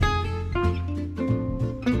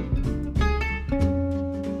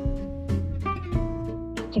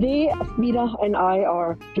Today, Asmira and I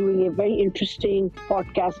are doing a very interesting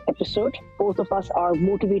podcast episode. Both of us are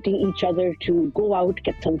motivating each other to go out,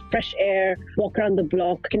 get some fresh air, walk around the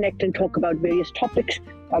block, connect and talk about various topics.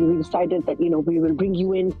 And we decided that, we will bring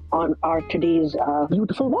you in on our today's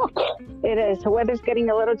beautiful walk. It is. The weather's getting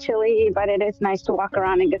a little chilly, but it is nice to walk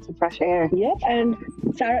around and get some fresh air. Yep, and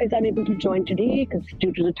Sarah is unable to join today because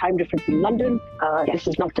due to the time difference in London, this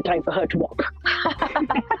is not the time for her to walk.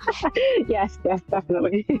 Yes,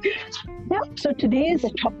 definitely. Yep. So today's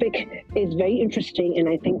topic is very interesting, and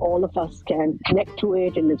I think all of us can connect to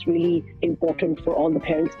it, and it's really important for all the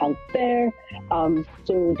parents out there.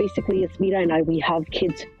 So basically, Asmira and I, we have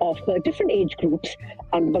kids of different age groups,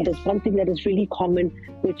 but there's one thing that is really common,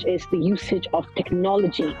 which is the usage of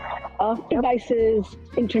technology, devices,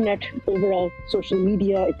 internet, overall social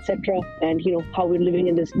media, etc. And how we're living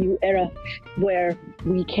in this new era where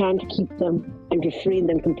we can't keep them and refrain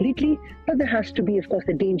them completely, but there has to be, of course,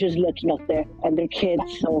 the dangers lurking out there and their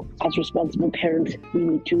kids. So as responsible parents, we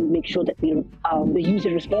need to make sure that they use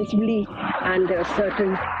it responsibly, and there are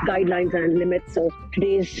certain guidelines and limits. So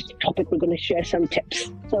today's topic, we're going to share some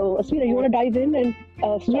tips. So Asmira, you want to dive in and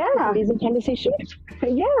start today's conversation?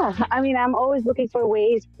 Yeah, I'm always looking for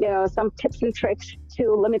ways, some tips and tricks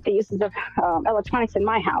to limit the uses of electronics in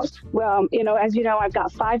my house. Well, as you know, I've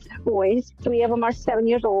got 5 boys. 3 of them are 7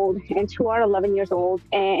 years old and 2 are 11 years old.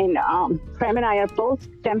 And Prem and I are both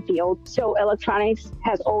STEM field. So electronics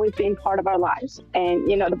has always been part of our lives. And,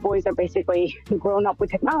 the boys are basically grown up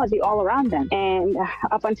with technology all around them. And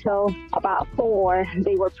up until about 4,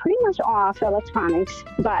 they were pretty much off electronics.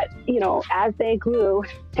 But, as they grew,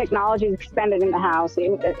 technology expanded in the house.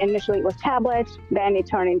 Initially it was tablets, then it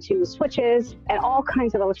turned into switches and all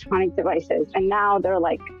kinds of electronic devices. And now they're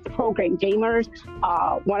like pro-grade gamers.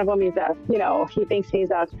 One of them is he thinks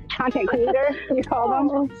he's a content creator, you call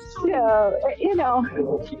them.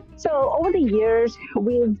 So over the years,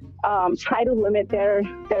 we've tried to limit their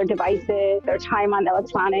devices, their time on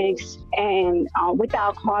electronics, and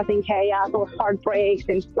without causing chaos or heartbreaks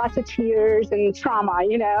and lots of tears and trauma,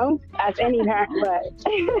 as any parent would.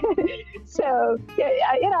 So,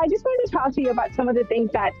 I just wanted to talk to you about some of the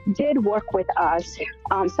things that did work with us.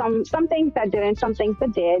 Some things that didn't, some things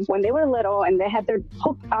that did. When they were little and they had their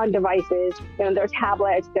hooked on devices, their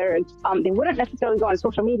tablets, they wouldn't necessarily go on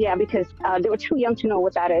social media because they were too young to know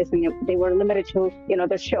what that is, and they were limited to,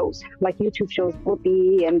 their shows, like YouTube shows,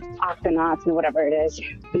 Whoopi and Octonauts and whatever it is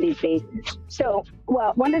these days. So,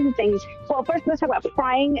 one of the things, first let's talk about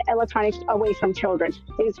prying electronics away from children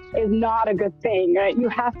is not a good thing, right? You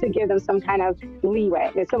have to give them some kind of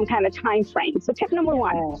leeway, some kind of time frame. So tip number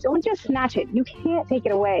 1, don't just snatch it. You can't take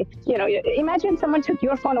it away. Imagine someone took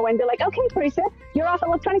your phone away and they're like, okay, Teresa, you're off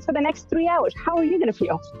electronics for the next 3 hours. How are you going to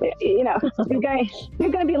feel? You're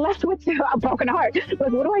going to be left with a broken heart.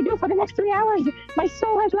 Like, what do I do for the next 3 hours? My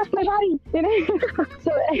soul has left my body.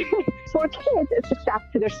 So for kids, it's a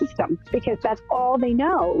shock to their system because that's all they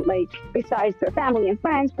know, like besides their family and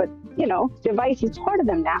friends, but device is part of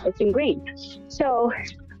them now. It's ingrained. So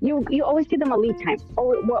you always give them a lead time.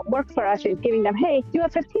 What worked for us is giving them, hey, you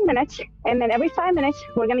have 15 minutes, and then every 5 minutes,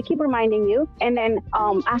 we're going to keep reminding you. And then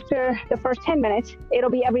after the first 10 minutes, it'll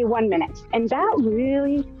be every 1 minute. And that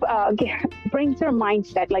really brings their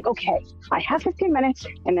mindset like, okay, I have 15 minutes,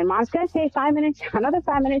 and then mom's going to say 5 minutes, another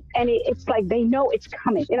 5 minutes. And it's like they know it's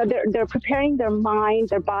coming. They're preparing their mind,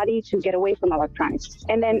 their body to get away from electronics.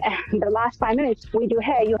 And then the last 5 minutes, we do,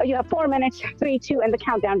 hey, you have 4 minutes, 3, 2, and the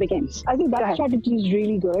countdown begins. I think that strategy is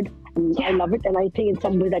really good. I love it, and I think in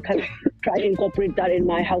some ways I kind of try to incorporate that in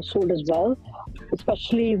my household as well,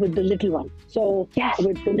 especially with the little one. So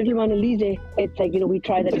with the little one, Elise, it's like, we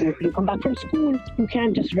try that. You come back from school, you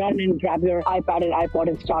can't just run and grab your iPad and iPod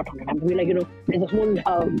and start on it. And we're like, there's a whole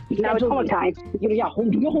now it's homework time. Do your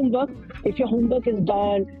homework. If your homework is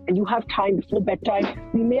done and you have time before bedtime,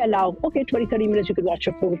 we may allow 20-30 minutes you could watch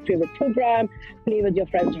your favorite program, play with your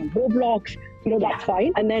friends on Roblox. That's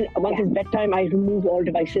fine. And then once it's bedtime, I remove all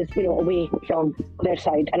devices, away from their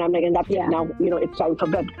side. And I'm like, and that's it now, it's time for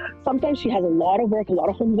bed. Sometimes she has a lot of work, a lot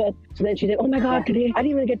of homework. So then she's like, oh my God, today I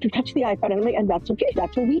didn't even get to touch the iPad. And I'm like, and that's okay.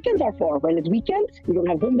 That's what weekends are for. When it's weekends, you don't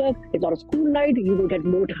have homework. It's not a school night. You will get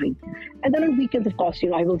more time. And then on weekends, of course,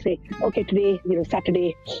 I will say, okay, today,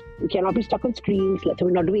 Saturday, we cannot be stuck on screens. Let's say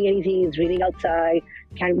we're not doing anything. It's raining outside.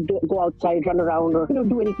 go outside, run around, or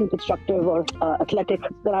do anything constructive or athletic,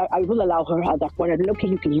 then I will allow her at that point. I'll be like, okay,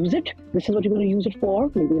 you can use it. This is what you're going to use it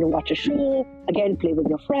for. Maybe watch a show. Again, play with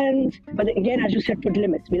your friends. But again, as you said, put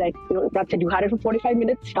limits. Be like, Brad said, you had it for 45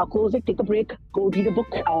 minutes. Now close it, take a break, go read a book,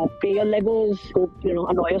 play your Legos, go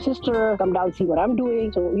annoy your sister, come down, see what I'm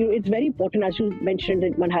doing. So it's very important, as you mentioned,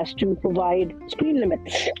 that one has to provide screen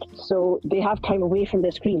limits so they have time away from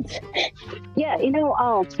their screens. Yeah,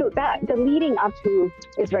 so that the leading up to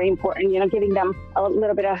is very important. Giving them a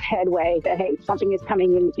little bit of headway that hey, something is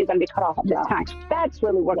coming and you're going to be cut off at this time. That's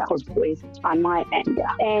really worked for boys on my end.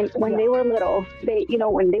 And when they were little,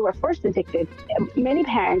 when they were first addicted, many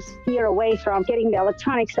parents steer away from getting the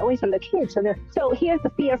electronics away from the kids. So here's the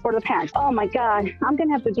fear for the parents. Oh my God, I'm going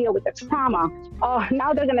to have to deal with the trauma. Oh,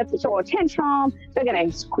 now they're going to throw a tantrum. They're going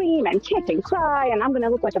to scream and kick and cry, and I'm going to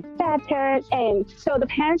look like a bad parent. And so the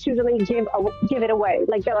parents usually give it away.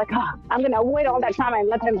 Like they're like, oh, I'm going to avoid all that trauma and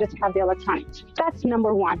let them just have the electronics. That's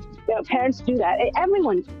number one. Parents do that.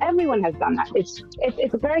 Everyone has done that. It's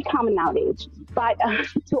a very common nowadays. But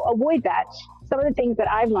to avoid that, some of the things that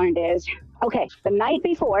I've learned is, okay, the night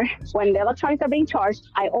before, when the electronics are being charged,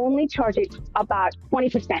 I only charge it about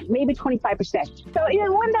 20%, maybe 25%. So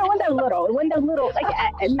when they're little,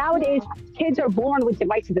 like nowadays, kids are born with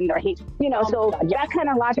devices in their hands, so that kind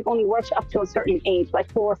of logic only works up to a certain age,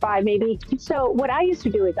 like 4 or 5 maybe. So what I used to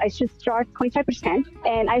do is I should charge 25%,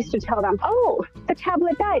 and I used to tell them, oh, the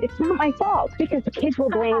tablet died. It's not my fault, because the kids will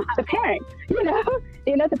blame the parent,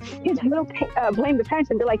 the kids will blame the parents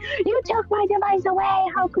and be like, you took my device away.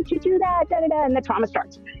 How could you do that? Da, da, da, and the trauma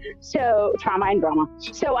starts. So trauma and drama.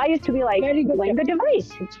 So I used to be like, blame the device.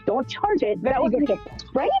 Don't charge it. That was good tip.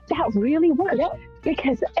 Right? That really worked. Yep.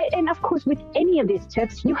 Because, and of course, with any of these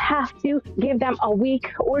tips, you have to give them a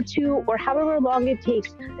week or 2 or however long it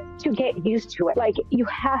takes to get used to it. Like you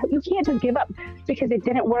can't just give up because it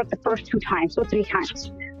didn't work the first 2 times or 3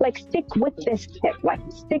 times. Like stick with this tip, like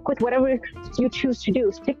stick with whatever you choose to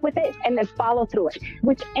do, stick with it and then follow through it.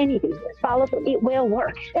 With anything, follow through, it will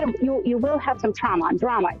work. You will have some trauma and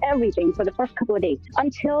drama, everything for the first couple of days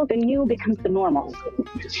until the new becomes the normal,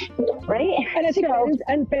 right? And I think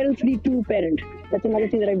parents need to parent. That's another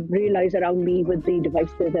thing that I've realized around me with the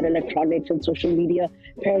devices and electronics and social media.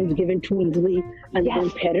 Parents give in too easily and they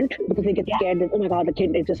don't parent because they get scared that, oh my God, the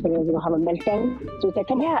kid is just going to have a meltdown. So it's like,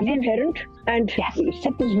 come on, be a parent and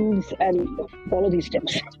set those rules and follow these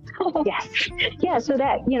steps. Yeah, so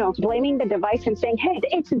that, blaming the device and saying, hey,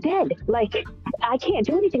 it's dead. Like, I can't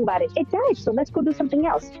do anything about it. It died, so let's go do something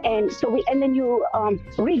else. And then you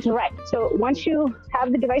redirect. So once you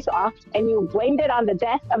have the device off and you blamed it on the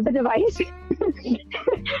death of the device,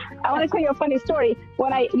 I want to tell you a funny story.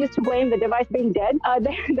 When I used to blame the device being dead,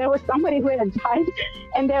 there was somebody who had died,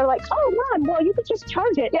 and they're like, oh, Mom, well, you could just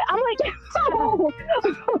charge it. Yeah, I'm like, oh.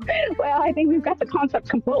 Well, I think we've got the concept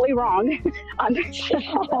completely wrong on the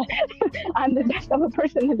death of a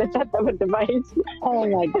person and the death of a device. Oh,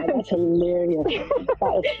 my God, that's hilarious.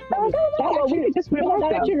 That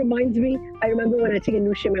actually reminds me, I remember when I think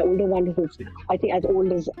Anusha, my older one, who's, I think, as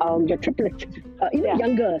old as your triplet, even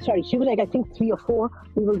younger, sorry, she was like, I think 3 or 4.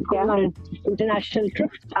 We were going on an international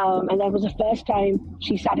trip, and that was the first time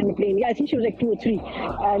she sat in a plane. Yeah, I think she was like 2 or 3,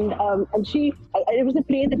 and it was a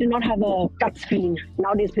plane that did not have a touch screen.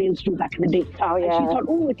 Nowadays planes do back in the day. Oh yeah. And she thought,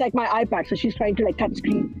 oh, it's like my iPad, so she's trying to like touch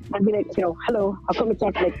screen and be like, hello, how come it's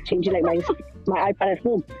not like changing like my iPad at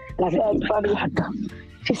home? And I was like, oh my God,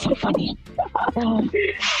 she's so funny.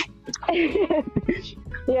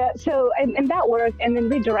 Yeah, so and that worked, and then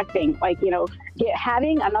redirecting, like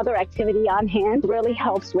having another activity on hand really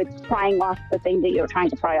helps with prying off the thing that you're trying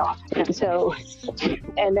to pry off. And so,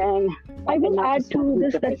 and then I will add to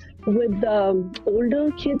this that with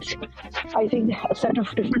older kids, I think a set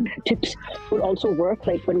of different tips would also work.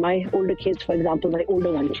 Like when my older kids, for example, my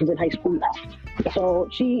older one, she's in high school now. So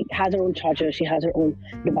she has her own charger, she has her own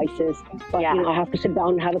devices. But I have to sit down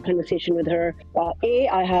and have a conversation with her.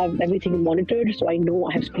 I have everything monitored, so I know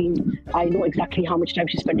I know exactly how much time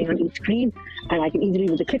she's spending on each screen, and I can easily,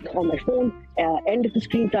 with a click on my phone, end the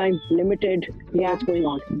screen time, limited, what's going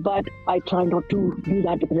on. But I try not to do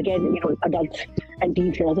that because, again, adults and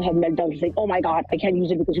teens can also have meltdowns saying, oh my God, I can't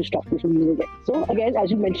use it because you stopped me from using it. So again,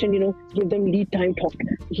 as you mentioned, give them lead time talk.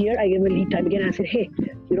 Here I give a lead time again. I said, hey,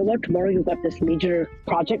 you know what, tomorrow you've got this major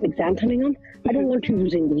project exam coming on. I don't want you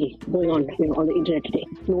going on, on the internet today.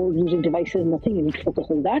 No using devices, nothing. You need to focus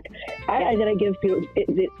on that. And then I give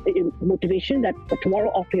the motivation that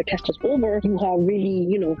tomorrow after your test is over, you have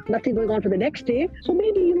really, nothing going on for the next day. So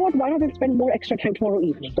maybe, why not spend more extra time tomorrow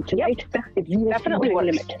evening? But tonight, it's definitely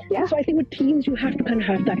limit. Yeah. So I think with teens, you have to kind of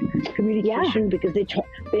have that communication because they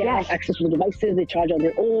have access to the devices, they charge on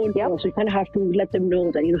their own. So you kind of have to let them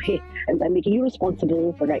know that, hey, I'm making you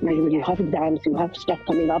responsible for right now. You have exams, you have stuff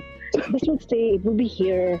coming up. This will stay, it will be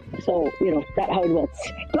here. So, that's how it works.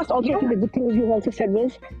 Plus, also, I think the good thing you also said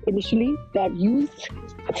was initially that you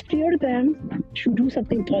steer them to do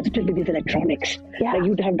something positive with these electronics. Like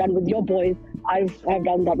you have done with your boys. I've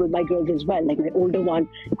done that with my girls as well. Like my older one,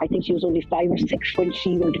 I think she was only 5 or 6 when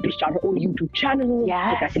she wanted to start her own YouTube channel. With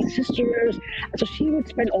I think sisters. So she would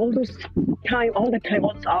spend all those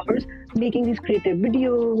hours making these creative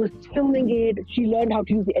videos, filming it. She learned how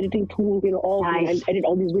to use the editing tool, and edit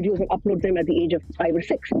all these videos and upload them at the age of 5 or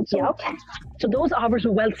 6. So those hours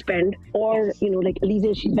were well spent. Or, like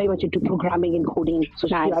Aliza, she's very much into programming and coding. So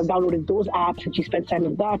she downloaded those apps and she spent time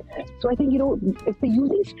with that. So I think, if they're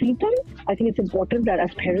using screen time, I think it's important that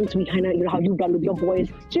as parents, we kind of, how you've done with your boys,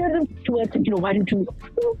 steer them towards, why don't you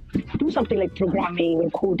do something like programming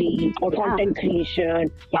or coding or content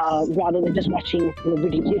creation rather than just watching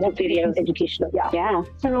videos, educational. I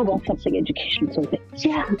don't know about something educational, something.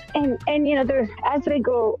 And as they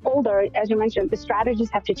grow older, as you mentioned, the strategies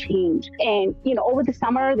have to change. And, over the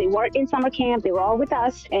summer, they were in summer camp, they were all with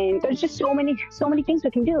us, and there's just so many things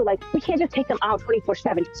we can do. Like, we can't just take them out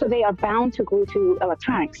 24/7. So they are bound to go to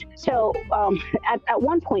electronics. So at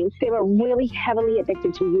one point, they were really heavily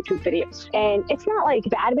addicted to YouTube videos. And it's not like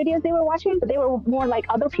bad videos they were watching, but they were more like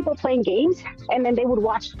other people playing games. And then they would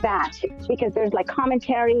watch that because there's like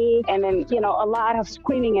commentary and then, a lot of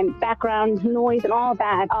screaming and background noise and all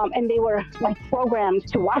that. And they were like programmed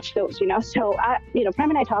to watch those, So, Prem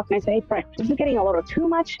and I talked and I said, hey, Prem, this is getting a little too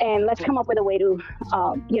much. And let's come up with a way to,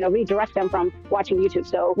 redirect them from watching YouTube.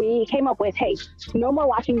 So we came up with, hey, no more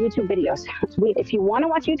watching YouTube videos. If you want to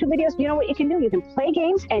watch YouTube videos, you know what you can do? You can play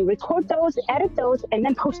games and record those, edit those, and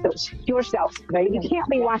then post those yourself. Right? You can't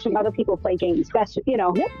be watching other people play games. That's,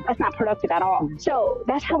 that's not productive at all. So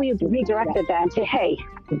that's how we redirected them to, hey,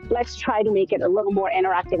 let's try to make it a little more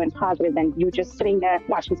interactive and positive than you just sitting there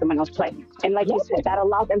watching someone else play. And like you said, that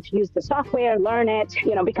allowed them to use the software, learn it,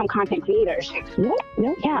 become content creators.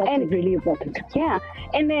 That's really important.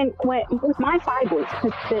 And then with my 5 boys,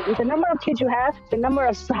 the number of kids you have, the number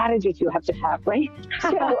of strategies you have to have, right?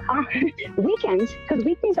 So weekends, because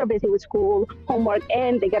weekdays are busy with school, homework,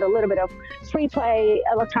 and they get a little bit of free play,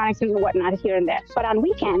 electronics and whatnot here and there. But on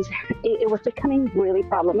weekends, it was becoming really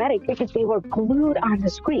problematic because they were glued on the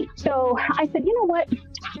screen. So I said, you know what?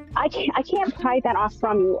 I can't pry that off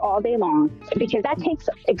from you all day long because that takes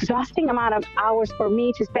exhausting amount of hours for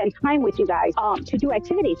me to spend time with you guys to do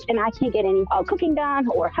activities, and I can't get any cooking done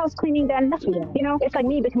or house cleaning done, nothing. It's like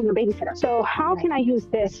me becoming a babysitter. So how can I use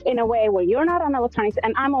this in a way where you're not on electronics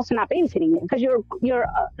and I'm also not babysitting you because you're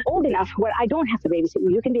old enough where I don't have to babysit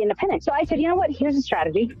you. You can be independent. So I said, you know what? Here's a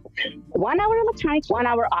strategy: 1 hour electronics, 1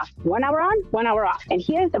 hour off, 1 hour on, 1 hour off. And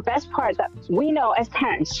here's the best part that we know as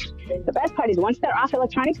parents. The best part is once they're off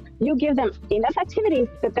electronics, you give them enough activities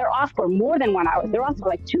that they're off for more than 1 hour. They're off for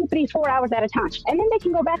like 2, 3, 4 hours at a time. And then they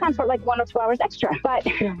can go back on for like 1 or 2 hours extra. But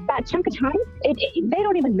that chunk of time, they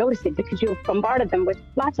don't even notice it because you've bombarded them with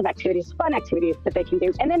lots of activities, fun activities that they can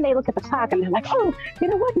do. And then they look at the clock and they're like, oh, you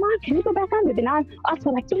know what, Mom, can you go back on? We've been on off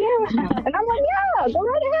for like 2 hours now. And I'm like, yeah, go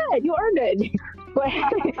right ahead. You earned it. But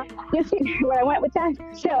you see where I went with that?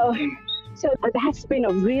 So that's been a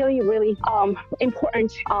really, really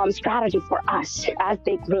important strategy for us as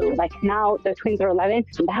they grew. Like now the twins are 11,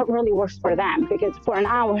 and that really works for them because for an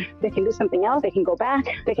hour they can do something else. They can go back.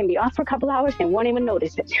 They can be off for a couple hours and won't even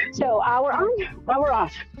notice it. So hour on, hour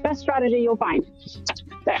off. Best strategy you'll find.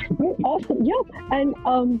 There. Awesome. And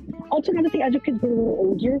also another thing, as your kids get a little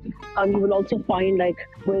older, you will also find like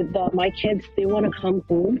with my kids, they want to come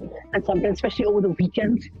home, and sometimes, especially over the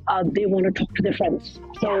weekends, they want to talk to their friends.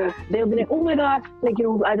 So they'll be like, oh my God, like,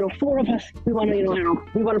 I don't know, 4 of us, we want to,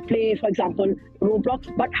 we want to play, for example,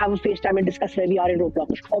 Roblox, but have a FaceTime and discuss where we are in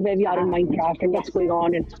Roblox or where we are in Minecraft and what's going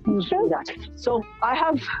on and who's doing that. So I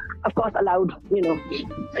have, of course, allowed,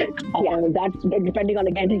 that depending on,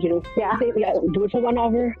 again, do it for 1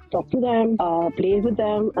 hour, talk to them, play with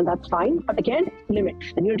them, and that's fine. But again,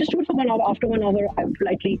 limits. And just do it for 1 hour. After 1 hour, I would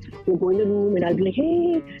politely go in the room and I'll be like, hey,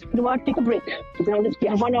 you know what, take a break. Just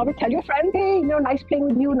 1 hour, tell your friend, hey, nice playing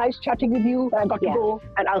with you, nice chatting with you, I got to go,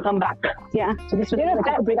 and I'll come back. Yeah. So this was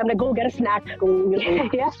a break. I'm like, go get a snack, go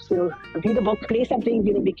read a book, play something,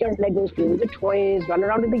 make your Legos, play with the toys, run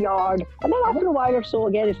around in the yard. And then after a while or so,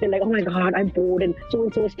 again, it's been like, oh my God, I'm bored, and so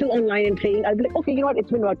is still online and playing. I'll be like, okay, you know what?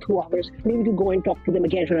 It's been about 2 hours. Maybe to go and talk to them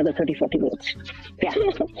again for another 30, 40 minutes. Yeah.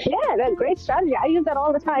 Yeah, that's a great strategy. I use that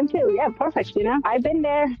all the time too. Yeah, perfect. I've been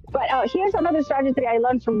there. But here's another strategy I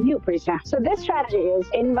learned from you, Prisha. So this strategy is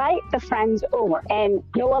invite the friends over, and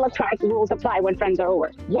no electronic rules apply when friends are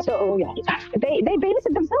over. Yep. So they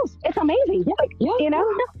babysit themselves. It's amazing.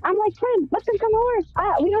 I'm like, friend, let them come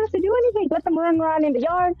over. We don't have to do anything. Let them run around in the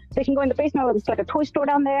yard. They can go in the basement. It's like a toy store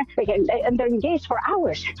down there. And they're engaged for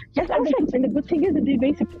hours. Yes, and the good thing is that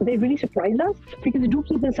they really surprise us, because they do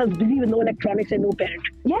keep themselves busy with no electronics and no parent.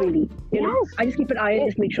 Yeah. Really. I just keep an eye and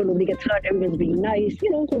just make sure nobody gets hurt. Everyone's being nice.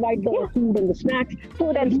 Provide the food and the snacks.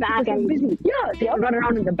 Food and snacks and busy. Yeah, they all run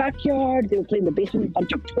around in the backyard. They will play in the basement with a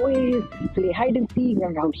bunch of toys, play hide and seek,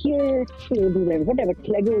 run around here, do their whatever,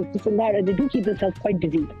 Legos, this and that. And they do keep themselves quite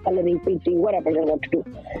busy, coloring, painting, whatever they want to do,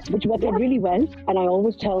 which works out really well. And I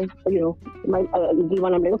always tell, my little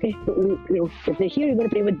one, I'm like, okay, if they're here, you're going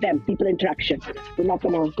to play with them, people interaction. You're not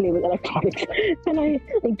going to play with electronics. And I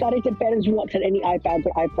encourage the parents who want any iPads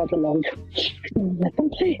or iPods along. Let them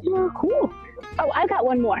play. Yeah, cool. Oh, I got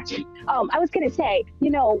one more. I was going to say,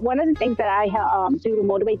 one of the things that I do to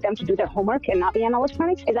motivate them to do their homework and not be on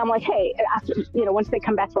electronics is I'm like, hey, after, once they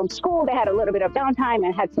come back from school, they had a little bit of downtime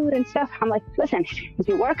and had food and stuff. I'm like, listen, if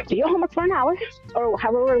you work, do your homework for an hour or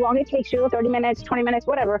however long it takes you, 30 minutes, 20 minutes,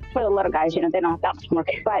 whatever. For the little guys, they don't have that much homework.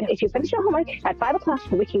 But if you finish your homework at 5 o'clock,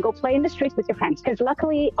 we can go play in the streets with your friends. Because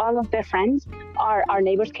luckily, all of their friends are our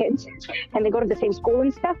neighbors' kids and they go to the same school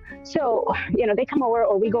and stuff. So, they come over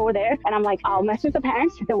or we go over there and I'm like, I'll message the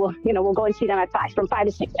parents and then we'll go and see them at 5, from 5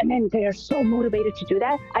 to 6. And then they're so motivated to do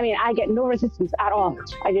that. I mean, I get no resistance at all.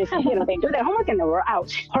 I just, they do their homework and then we're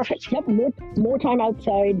out. Perfect. Yep, more time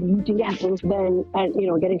outside, meeting people than,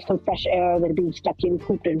 and getting some fresh air than being stuck in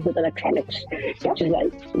cooped in with electronics, which is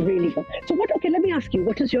like really good. So let me ask you,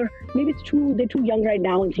 what is maybe they're too young right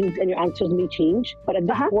now and your answers may change, but at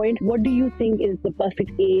this point, what do you think is the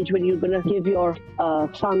perfect age when you're going to give your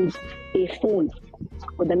sons a phone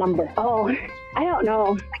with a number? Oh, I don't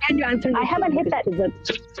know. Again, you answered. I haven't hit that.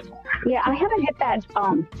 Yeah, I haven't hit that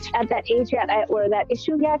at that age yet or that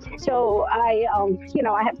issue yet. So I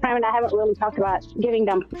haven't really talked about giving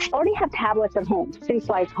them. I already have tablets at home since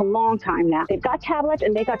like a long time now. They've got tablets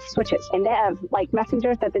and they got switches and they have like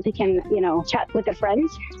messengers that they can chat with their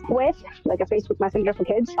friends with, like a Facebook Messenger for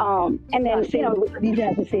kids. And then these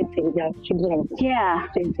have the same thing. Yeah,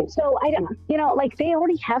 same thing. So I don't like they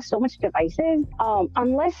already have so much devices.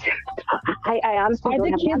 Unless I honestly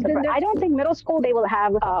don't have I don't think middle school they will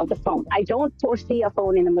have the phone. I don't foresee a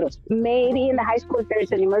phone in the middle school. Maybe in the high school if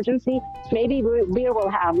there's an emergency, maybe Veer will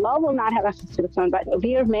have. Love will not have access to the phone, but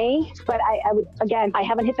Veer may. But I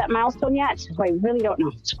haven't hit that milestone yet, so I really don't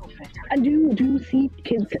know. And do you see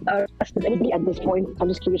kids, anybody at this point, I'm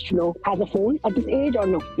just curious to know, has a phone at this age or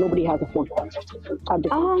no? Nobody has a phone at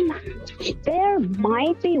this age? There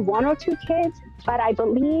might be 1 or 2 kids, but I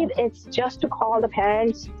believe it's just to call the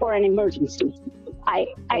parents for an emergency.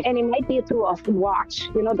 And it might be through a watch,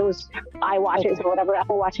 those iWatches or whatever,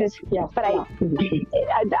 Apple Watches. Yeah. But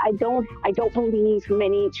I don't believe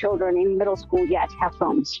many children in middle school yet have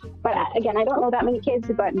phones. But again, I don't know that many kids.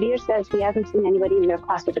 But Veer says he hasn't seen anybody in their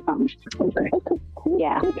class with a phone. Okay.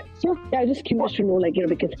 Yeah. Good. Yeah. I'm just curious to know,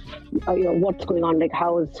 because what's going on? Like,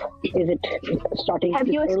 how is it starting? Have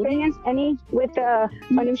you experienced any with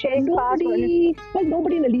Anusha's class?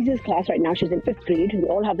 Nobody in Elise's class right now. She's in 5th grade. We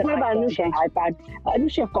all have the iPad.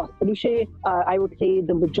 Anusha, of course. Anusha, I would say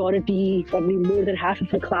the majority, probably more than half of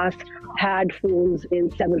the class, had phones in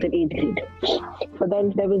 7th and 8th grade. But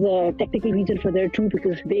then there was a technical reason for there too,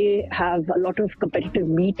 because they have a lot of competitive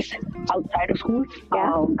meets outside of school.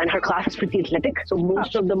 And her class is pretty athletic. So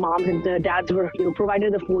most of the moms and the dads were,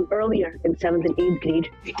 provided the phone earlier in 7th and 8th grade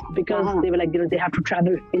because they were like, they have to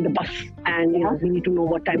travel in the bus and, we need to know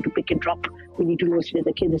what time to pick and drop. We need to know that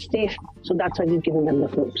the kid is safe. So that's why we've given them the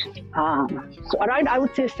phones. So around, I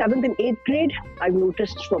would say 7th and 8th grade, I've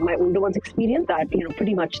noticed from my older ones' experience that,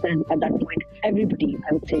 pretty much then at that point, everybody,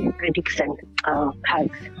 I would say 90% has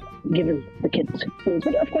given the kids phones.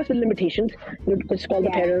 But of course with limitations, because all the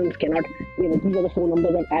parents cannot, these are the phone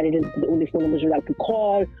numbers that added in, the only phone numbers you're allowed to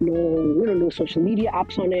call, no social media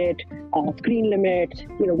apps on it, screen limit,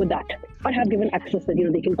 with that. I have given access that,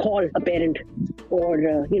 they can call a parent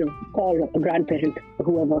or, call a grandparent or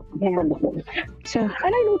whoever on the phone. So, and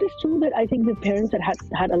I noticed too that I think the parents that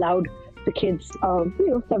had allowed the kids, 7th,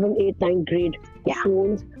 8th, 9th grade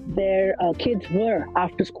phones, their kids were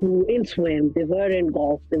after school in swim, they were in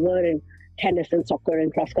golf, they were in tennis and soccer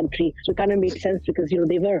and cross country. So it kind of made sense because,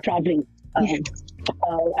 they were traveling. And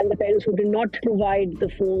the parents who did not provide the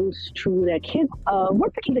phones to their kids were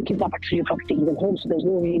picking the kids up actually from taking them home. So there's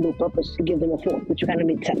really no purpose to give them a phone, which kind of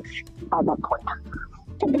made sense at that point.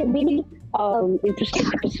 So it's been a really interesting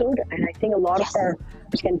episode, and I think a lot of our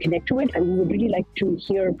listeners can connect to it. And we would really like to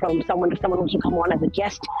hear from someone wants to come on as a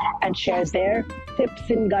guest and share their tips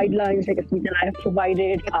and guidelines, like Asmeeta and I have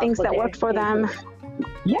provided. Things that worked for them.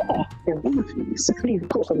 Yeah. So please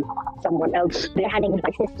go from someone else. They're having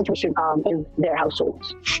like this situation in their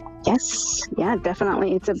households. Yes, yeah,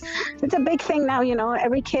 definitely. It's a big thing now.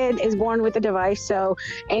 Every kid is born with a device. So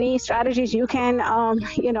any strategies you can,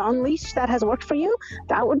 unleash that has worked for you,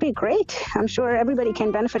 that would be great. I'm sure everybody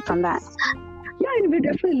can benefit from that. Yeah, and we're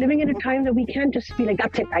definitely living in a time that we can't just be like,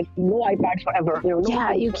 that's it, no iPads forever. No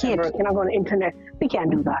you can't. Forever. Cannot go on the internet. We can't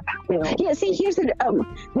do that. Yeah, see, here's the,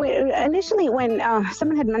 initially when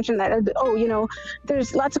someone had mentioned that,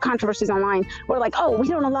 there's lots of controversies online. We're like, we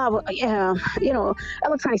don't allow,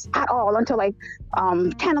 electronics at all until like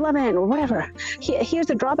 10, 11 or whatever. Here's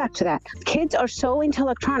the drawback to that. Kids are so into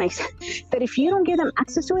electronics that if you don't give them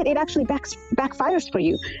access to it, it actually backfires for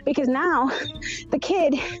you, because now the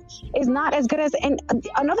kid is not as good as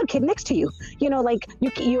another kid next to you. You're not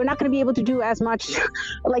going to be able to do as much,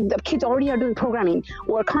 like the kids already are doing programming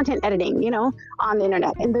or content editing, on the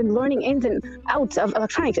internet, and then learning ins and outs of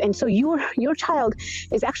electronics. And so your child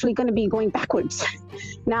is actually going to be going backwards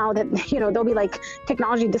now that, they'll be like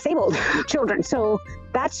technology disabled children. So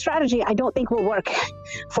that strategy, I don't think will work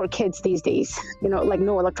for kids these days, like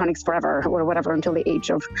no electronics forever or whatever until the age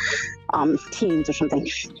of teens or something.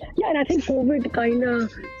 Yeah, and I think COVID kind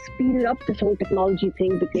of speeded up this whole technology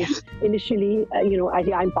thing, because initially, I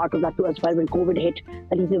think I'm part of that too as well. When COVID hit,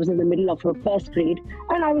 at least it was in the middle of her first grade,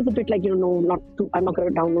 and I was a bit like, I'm not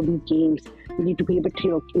going to download these games. You need to be a bit,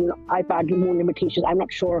 iPad, more limitations. I'm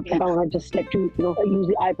not sure if I want to just let you, use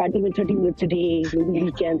the iPad even 30 minutes a day, maybe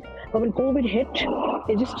weekends. But when COVID hit,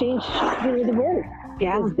 it just changed the world.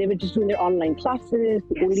 Yeah. Because they were just doing their online classes.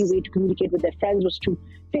 The only way to communicate with their friends was to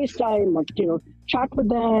FaceTime or, chat with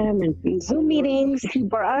them, and Zoom meetings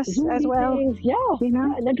for us as well. Yeah.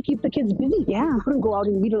 And then to keep the kids busy. Yeah. You couldn't go out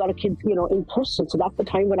and meet a lot of kids, in person. So that's the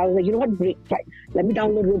time when I was like, what, great, right. Let me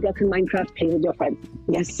download Roblox and Minecraft, play with your friends.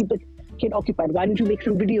 Yes. Keep the kid occupied. Why don't you make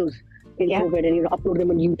some videos in COVID and upload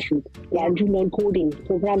them on YouTube? Why don't you learn coding,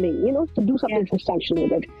 programming, to do something substantial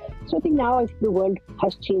with it. So I think now the world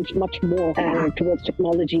has changed much more towards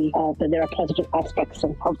technology, but there are positive aspects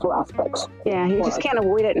and helpful aspects. Yeah, you just can't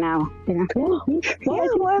avoid it now.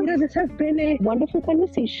 This has been a wonderful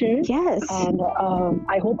conversation. Yes. And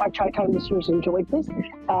I hope our Chai Time listeners enjoyed this.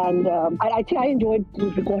 And I think I enjoyed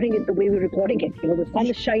recording it the way we're recording it. The sun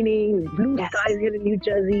is shining, blue skies here in New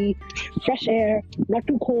Jersey, fresh air, not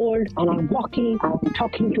too cold, and I'm walking, I'm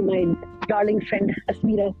talking to my darling friend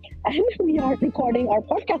Asmeeta, and we are recording our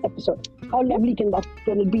podcast episode. How lovely can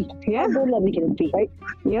it be? Yeah. How lovely can it be, right?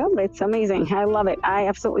 Yeah, it's amazing. I love it. I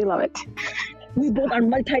absolutely love it. We both are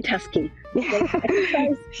multitasking.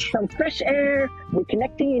 Exercise, some fresh air, we're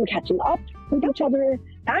connecting and catching up with each other,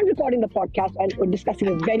 and recording the podcast, and we're discussing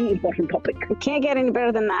a very important topic. You can't get any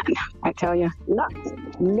better than that, I tell you.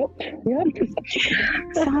 Nope. Yeah.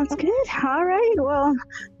 Sounds good. All right. Well,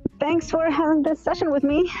 thanks for having this session with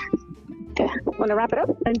me. Want to wrap it up?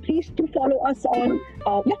 And please do follow us on,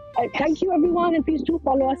 thank you everyone, and please do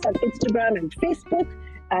follow us on Instagram and Facebook,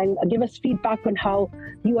 and give us feedback on how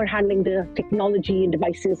you are handling the technology and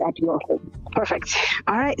devices at your home. Perfect.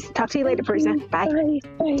 All right. Talk to you later, Parisa. Bye.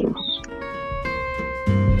 Bye.